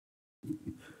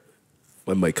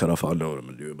My mic cut off. I don't know what I'm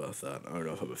gonna do about that. I don't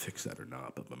know if I'm gonna fix that or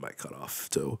not, but my mic cut off.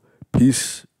 So,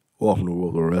 peace. Welcome to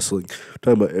World of Wrestling.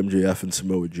 Talking about MJF and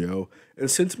Samoa Joe.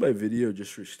 And since my video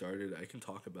just restarted, I can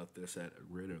talk about this at a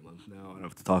greater length now. I don't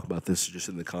have to talk about this just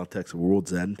in the context of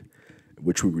World's End,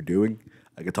 which we were doing.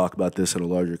 I can talk about this in a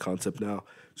larger concept now.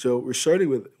 So we're starting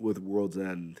with World's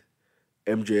End.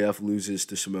 MJF loses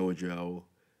to Samoa Joe.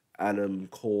 Adam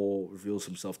Cole reveals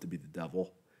himself to be the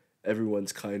devil.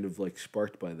 Everyone's kind of like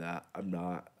sparked by that. I'm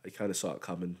not. I kind of saw it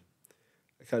coming.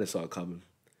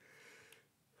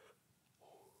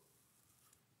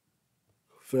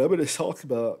 But I'm going to talk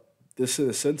about this in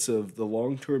a sense of the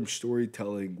long term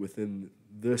storytelling within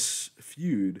this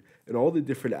feud and all the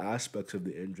different aspects of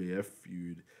the MJF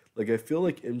feud. Like, I feel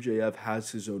like MJF has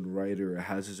his own writer or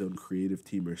has his own creative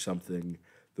team or something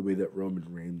the way that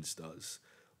Roman Reigns does.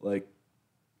 Like,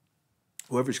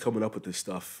 whoever's coming up with this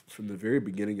stuff from the very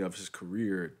beginning of his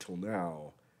career till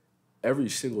now, every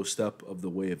single step of the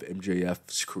way of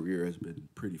MJF's career has been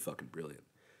pretty fucking brilliant.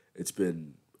 It's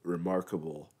been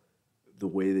remarkable the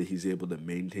way that he's able to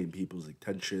maintain people's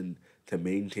attention, to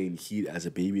maintain heat as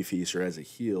a babyface or as a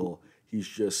heel. He's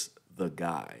just the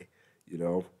guy, you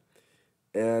know?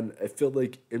 And I feel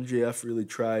like MJF really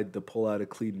tried to pull out a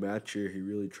clean match here. He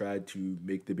really tried to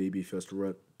make the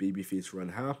babyface run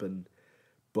happen,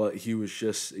 but he was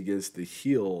just against the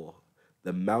heel,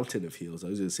 the mountain of heels. I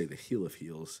was going to say the heel of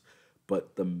heels,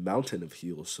 but the mountain of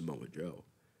heels, Samoa Joe.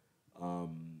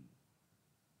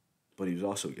 But he was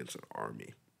also against an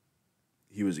army.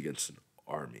 He was against an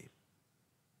army.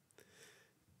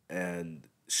 And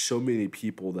so many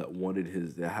people that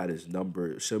had his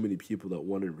number, so many people that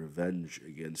wanted revenge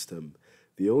against him.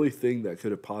 The only thing that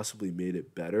could have possibly made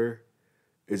it better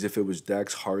is if it was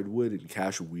Dax Hardwood and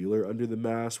Cash Wheeler under the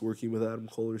mask working with Adam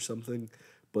Cole or something.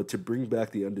 But to bring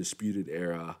back the Undisputed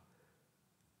Era,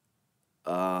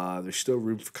 there's still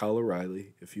room for Kyle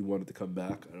O'Reilly if he wanted to come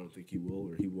back. I don't think he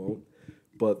will or he won't,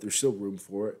 but there's still room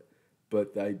for it.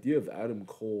 But the idea of Adam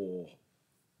Cole,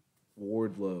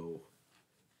 Wardlow,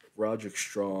 Roderick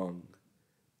Strong,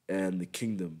 and the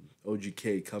Kingdom,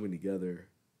 OGK, coming together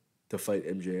to fight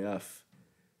MJF,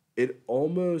 it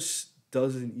almost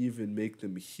doesn't even make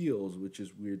them heels, which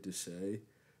is weird to say.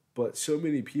 But so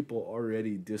many people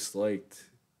already disliked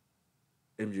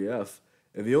MJF,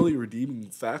 and the only redeeming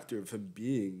factor of him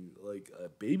being like a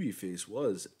babyface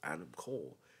was Adam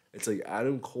Cole. It's like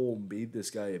Adam Cole made this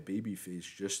guy a babyface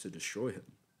just to destroy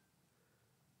him.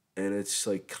 And it's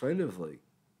like kind of like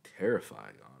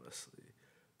terrifying, honestly.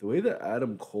 The way that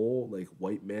Adam Cole like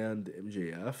white manned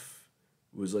MJF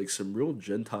was like some real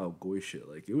Gentile goy shit.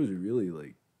 Like it was really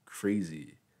like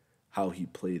crazy how he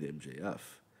played MJF.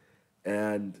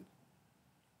 And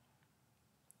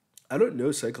I don't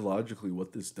know psychologically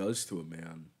what this does to a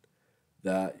man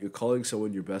that you're calling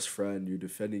someone your best friend, you're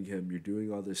defending him, you're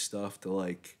doing all this stuff to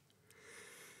like.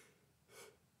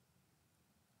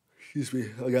 Excuse me,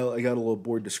 I got a little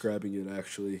bored describing it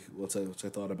actually. Once I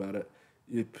thought about it,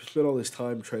 you spent all this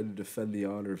time trying to defend the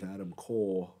honor of Adam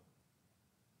Cole,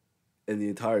 and the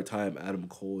entire time Adam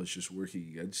Cole is just working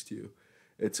against you.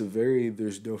 It's a very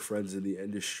there's no friends in the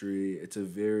industry. It's a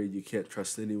very you can't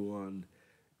trust anyone.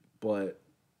 But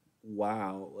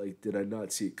wow, like did I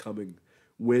not see it coming?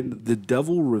 When the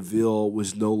devil reveal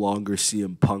was no longer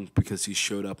CM Punk because he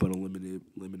showed up on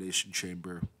Elimination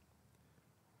Chamber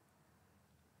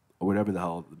or whatever the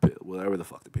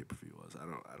fuck the pay per view was. I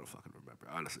don't fucking remember.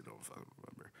 I honestly don't fucking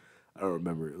remember. I don't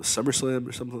remember. It was SummerSlam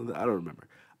or something like that. I don't remember.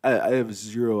 I have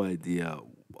zero idea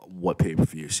what pay per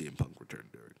view CM Punk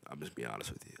returned during. I'm just being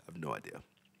honest with you. I have no idea.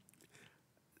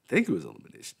 I think it was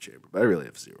Elimination Chamber, but I really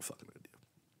have zero fucking idea.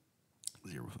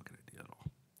 Zero fucking idea at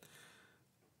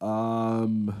all.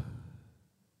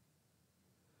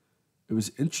 It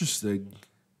was interesting.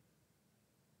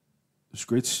 It was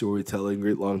great storytelling,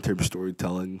 great long-term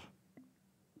storytelling.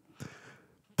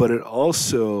 But it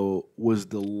also was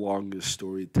the longest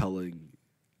storytelling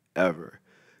ever.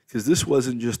 Because this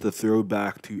wasn't just a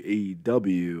throwback to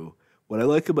AEW. What I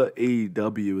like about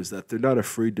AEW is that they're not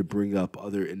afraid to bring up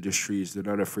other industries. They're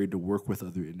not afraid to work with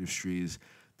other industries.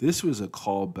 This was a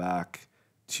callback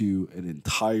to an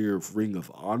entire Ring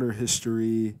of Honor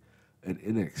history, an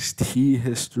NXT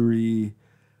history.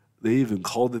 They even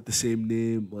called it the same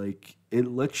name. Like, it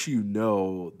lets you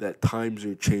know that times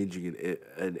are changing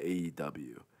in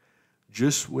AEW.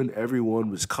 Just when everyone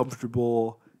was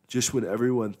comfortable, just when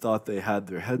everyone thought they had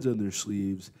their heads on their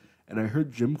sleeves. And I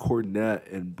heard Jim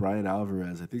Cornette and Brian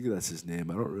Alvarez, I think that's his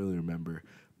name, I don't really remember,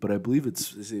 but I believe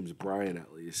his name's Brian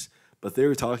at least. But they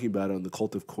were talking about it on the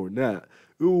Cult of Cornette.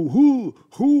 Oh,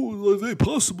 who are they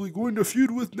possibly going to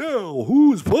feud with now?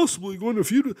 Who is possibly going to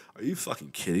feud with? Are you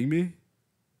fucking kidding me?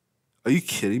 Are you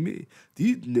kidding me? Do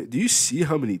you see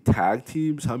how many tag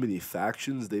teams, how many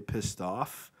factions they pissed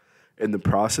off in the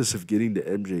process of getting to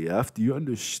MJF? Do you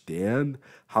understand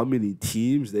how many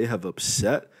teams they have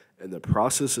upset in the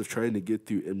process of trying to get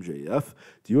through MJF?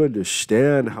 Do you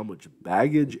understand how much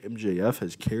baggage MJF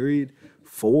has carried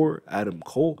for Adam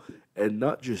Cole? And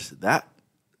not just that,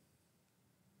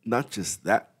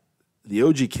 the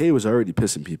OGK was already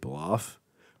pissing people off.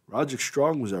 Roderick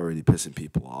Strong was already pissing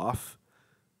people off.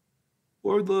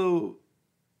 Wardlow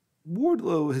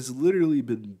has literally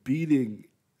been beating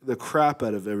the crap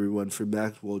out of everyone from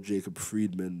Maxwell Jacob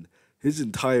Friedman his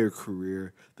entire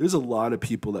career. There's a lot of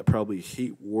people that probably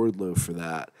hate Wardlow for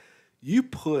that. You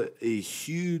put a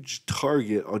huge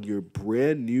target on your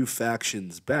brand new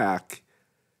faction's back,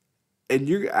 and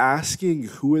you're asking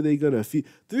who are they going to feud?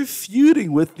 They're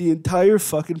feuding with the entire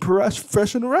fucking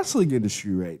professional wrestling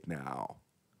industry right now.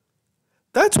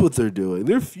 That's what they're doing.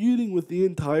 They're feuding with the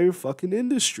entire fucking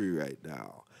industry right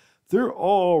now. They're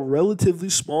all relatively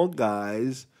small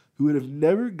guys who would have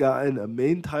never gotten a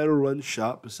main title run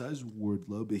shot besides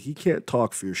Wardlow, but he can't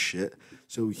talk for shit,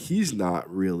 so he's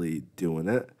not really doing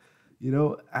it. You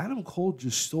know, Adam Cole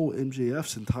just stole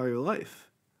MJF's entire life.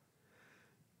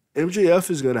 MJF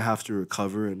is going to have to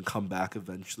recover and come back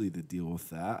eventually to deal with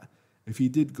that. If he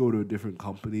did go to a different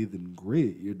company, then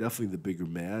great. You're definitely the bigger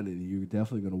man, and you're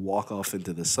definitely going to walk off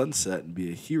into the sunset and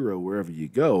be a hero wherever you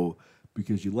go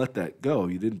because you let that go.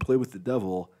 You didn't play with the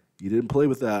devil. You didn't play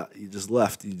with that. You just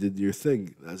left. You did your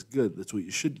thing. That's good. That's what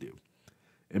you should do.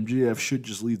 MJF should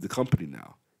just leave the company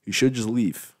now. He should just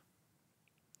leave.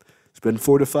 Spend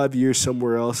 4 to 5 years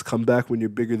somewhere else. Come back when you're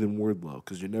bigger than Wardlow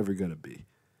because you're never going to be.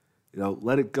 You know,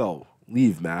 let it go.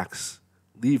 Leave, Max.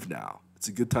 Leave now. It's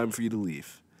a good time for you to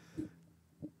leave.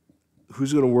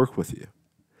 Who's going to work with you?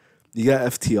 You got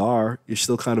FTR. You're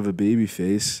still kind of a baby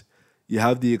face. You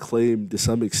have the Acclaim to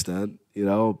some extent, you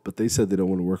know, but they said they don't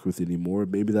want to work with you anymore.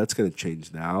 Maybe that's going to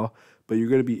change now. But you're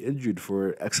going to be injured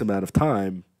for X amount of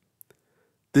time.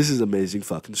 This is amazing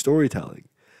fucking storytelling.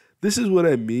 This is what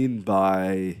I mean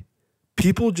by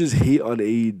people just hate on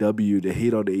AEW to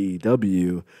hate on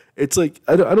AEW. It's like,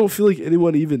 I don't feel like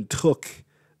anyone even took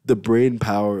the brain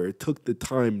power or took the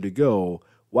time to go,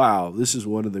 wow, this is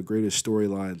one of the greatest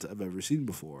storylines I've ever seen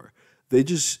before. They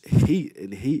just hate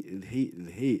and hate and hate and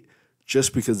hate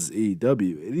just because it's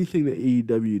AEW. Anything that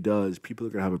AEW does, people are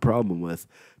going to have a problem with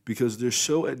because they're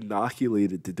so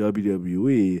inoculated to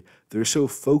WWE. They're so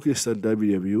focused on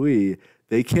WWE.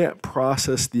 They can't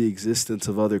process the existence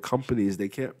of other companies. They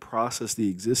can't process the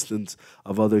existence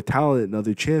of other talent and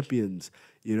other champions.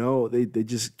 You know, they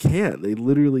just can't. They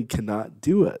literally cannot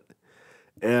do it.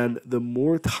 And the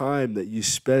more time that you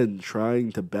spend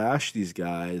trying to bash these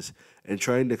guys and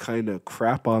trying to kind of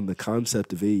crap on the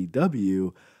concept of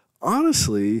AEW,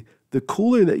 honestly, the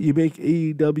cooler that you make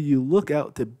AEW look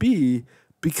out to be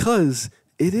because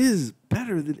it is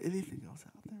better than anything else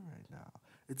out there right now.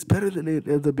 It's better than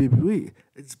WWE.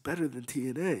 It's better than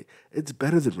TNA. It's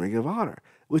better than Ring of Honor,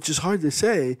 which is hard to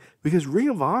say because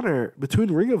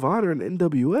between Ring of Honor and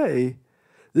NWA,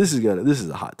 this is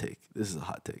a hot take. This is a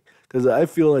hot take. Because I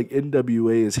feel like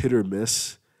NWA is hit or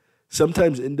miss.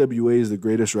 Sometimes NWA is the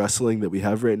greatest wrestling that we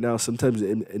have right now. Sometimes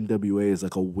NWA is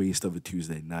like a waste of a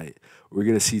Tuesday night. We're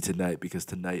going to see tonight because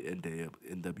tonight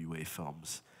NWA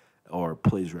films, or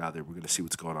plays rather. We're going to see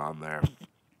what's going on there.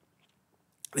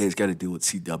 And it's got to do with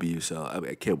CW, so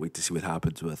I can't wait to see what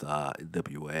happens with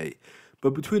NWA.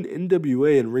 But between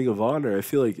NWA and Ring of Honor, I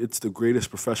feel like it's the greatest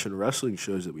professional wrestling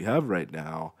shows that we have right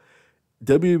now.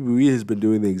 WWE has been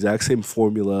doing the exact same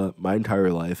formula my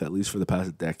entire life, at least for the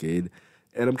past decade,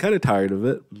 and I'm kind of tired of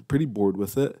it. I'm pretty bored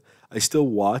with it. I still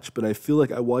watch, but I feel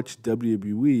like I watch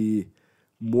WWE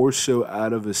more so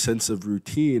out of a sense of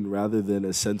routine rather than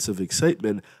a sense of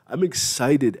excitement. I'm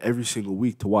excited every single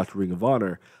week to watch Ring of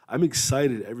Honor. I'm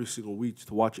excited every single week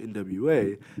to watch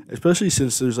NWA, especially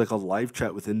since there's like a live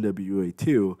chat with NWA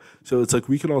too. So it's like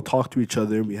we can all talk to each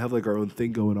other and we have like our own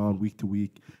thing going on week to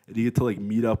week. And you get to like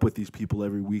meet up with these people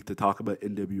every week to talk about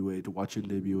NWA, to watch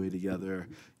NWA together.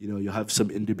 You know, you'll have some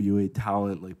NWA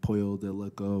talent like Pollo de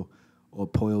Loco or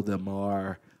Pollo de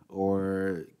Mar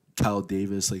or Kyle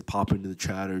Davis like pop into the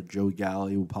chat, or Joey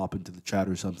Galley will pop into the chat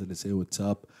or something to say what's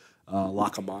up.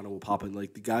 Lacamano will pop in.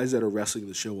 Like the guys that are wrestling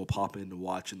the show will pop in to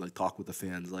watch and like talk with the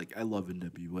fans. Like I love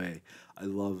NWA.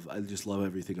 I just love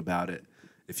everything about it.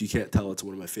 If you can't tell, it's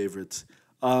one of my favorites.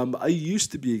 I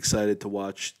used to be excited to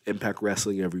watch Impact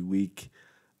Wrestling every week.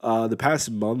 The past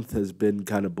month has been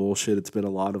kind of bullshit. It's been a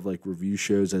lot of like review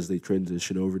shows as they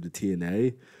transition over to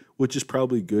TNA, which is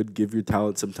probably good. Give your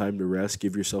talent some time to rest.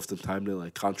 Give yourself some time to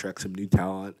like contract some new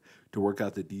talent, to work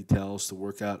out the details, to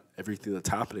work out everything that's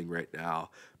happening right now.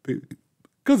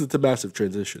 Because it's a massive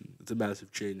transition. It's a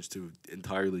massive change to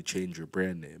entirely change your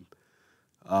brand name.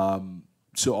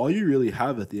 So all you really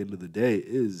have at the end of the day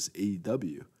is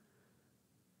AEW.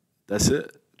 That's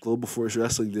it. Global Force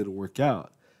Wrestling didn't work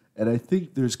out. And I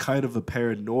think there's kind of a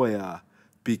paranoia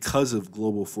because of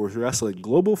Global Force Wrestling.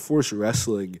 Global Force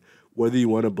Wrestling, whether you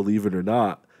want to believe it or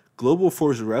not, Global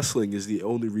Force Wrestling is the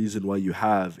only reason why you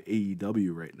have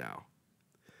AEW right now.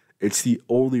 It's the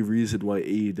only reason why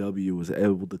AEW was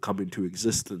able to come into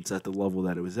existence at the level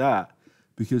that it was at,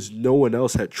 because no one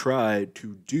else had tried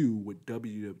to do what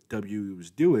WWE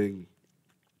was doing.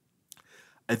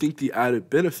 I think the added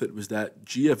benefit was that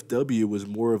GFW was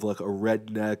more of like a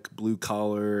redneck, blue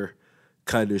collar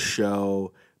kind of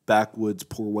show, backwoods,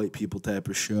 poor white people type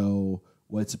of show,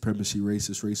 white supremacy,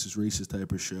 racist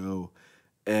type of show.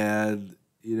 And,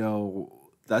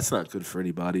 that's not good for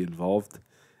anybody involved.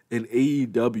 And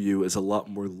AEW is a lot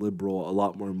more liberal, a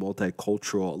lot more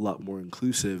multicultural, a lot more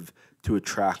inclusive to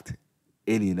attract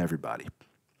any and everybody.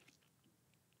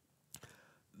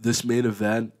 This main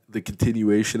event, the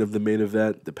continuation of the main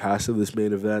event, the past of this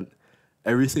main event,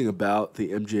 everything about the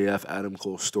MJF Adam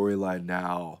Cole storyline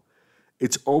now,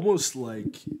 it's almost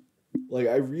like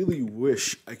I really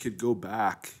wish I could go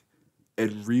back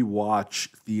and rewatch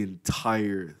the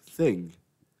entire thing.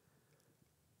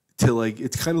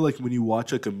 It's kind of like when you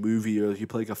watch like a movie or you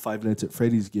play like a Five Nights at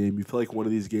Freddy's game. You play like one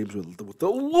of these games with the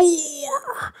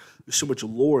lore. There's so much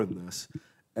lore in this,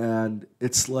 and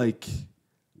it's like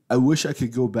I wish I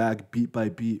could go back beat by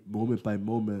beat, moment by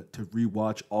moment to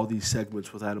rewatch all these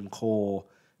segments with Adam Cole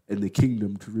and the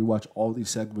Kingdom, to rewatch all these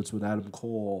segments with Adam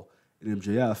Cole and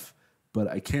MJF, but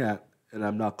I can't, and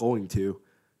I'm not going to,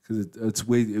 because it's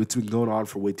been going on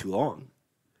for way too long.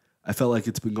 I felt like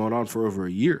it's been going on for over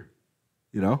a year,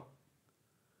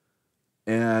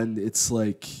 And it's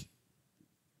like,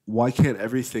 why can't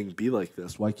everything be like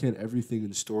this? Why can't everything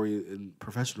in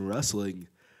professional wrestling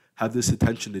have this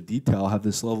attention to detail, have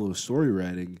this level of story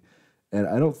writing? And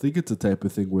I don't think it's the type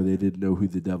of thing where they didn't know who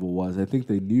the devil was. I think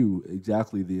they knew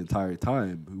exactly the entire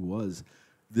time who was.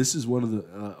 This is one of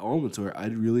the elements where I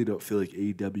really don't feel like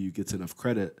AEW gets enough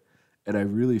credit. And I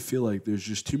really feel like there's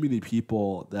just too many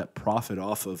people that profit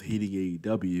off of hating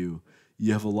AEW.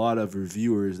 You have a lot of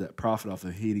reviewers that profit off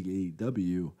of hating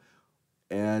AEW.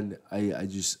 And I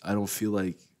don't feel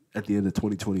like at the end of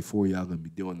 2024, y'all going to be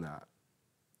doing that.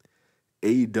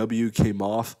 AEW came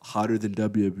off hotter than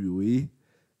WWE,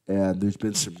 and there's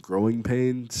been some growing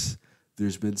pains.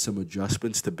 There's been some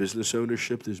adjustments to business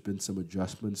ownership. There's been some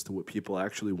adjustments to what people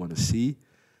actually want to see.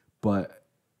 But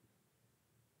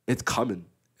it's coming,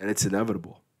 and it's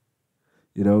inevitable.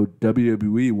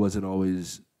 WWE wasn't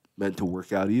always meant to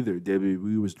work out either.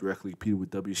 WWE was directly competing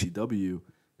with WCW,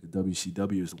 and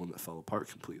WCW is the one that fell apart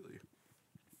completely.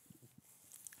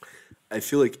 I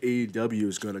feel like AEW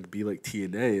is going to be like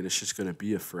TNA, and it's just going to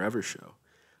be a forever show.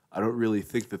 I don't really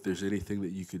think that there's anything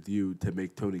that you could do to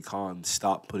make Tony Khan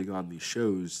stop putting on these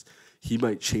shows. He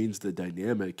might change the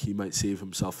dynamic. He might save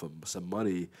himself some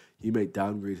money. He might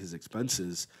downgrade his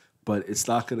expenses, but it's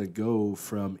not going to go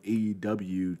from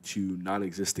AEW to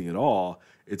non-existing at all.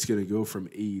 It's going to go from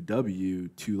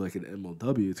AEW to like an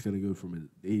MLW. It's going to go from an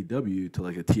AEW to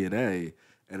like a TNA,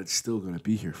 and it's still going to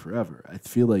be here forever. I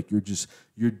feel like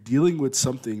you're dealing with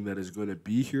something that is going to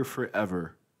be here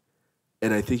forever,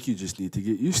 and I think you just need to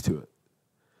get used to it.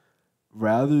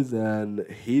 Rather than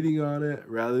hating on it,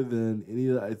 rather than any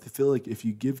of that, I feel like if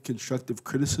you give constructive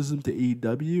criticism to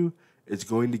AEW, it's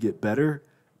going to get better,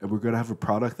 and we're going to have a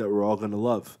product that we're all going to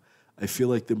love. I feel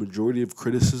like the majority of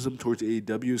criticism towards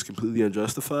AEW is completely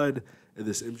unjustified, and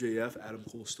this MJF Adam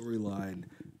Cole storyline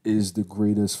is the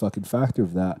greatest fucking factor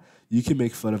of that. You can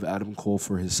make fun of Adam Cole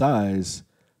for his size,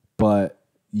 but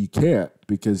you can't,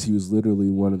 because he was literally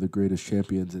one of the greatest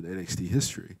champions in NXT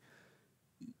history.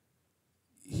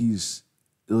 He's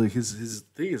like his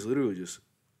thing is literally just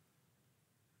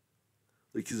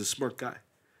like he's a smart guy.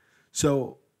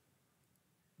 So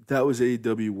that was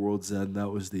AEW World's End. That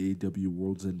was the AEW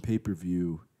World's End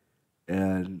pay-per-view,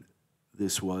 and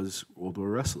this was World War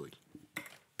Wrestling.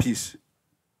 Peace.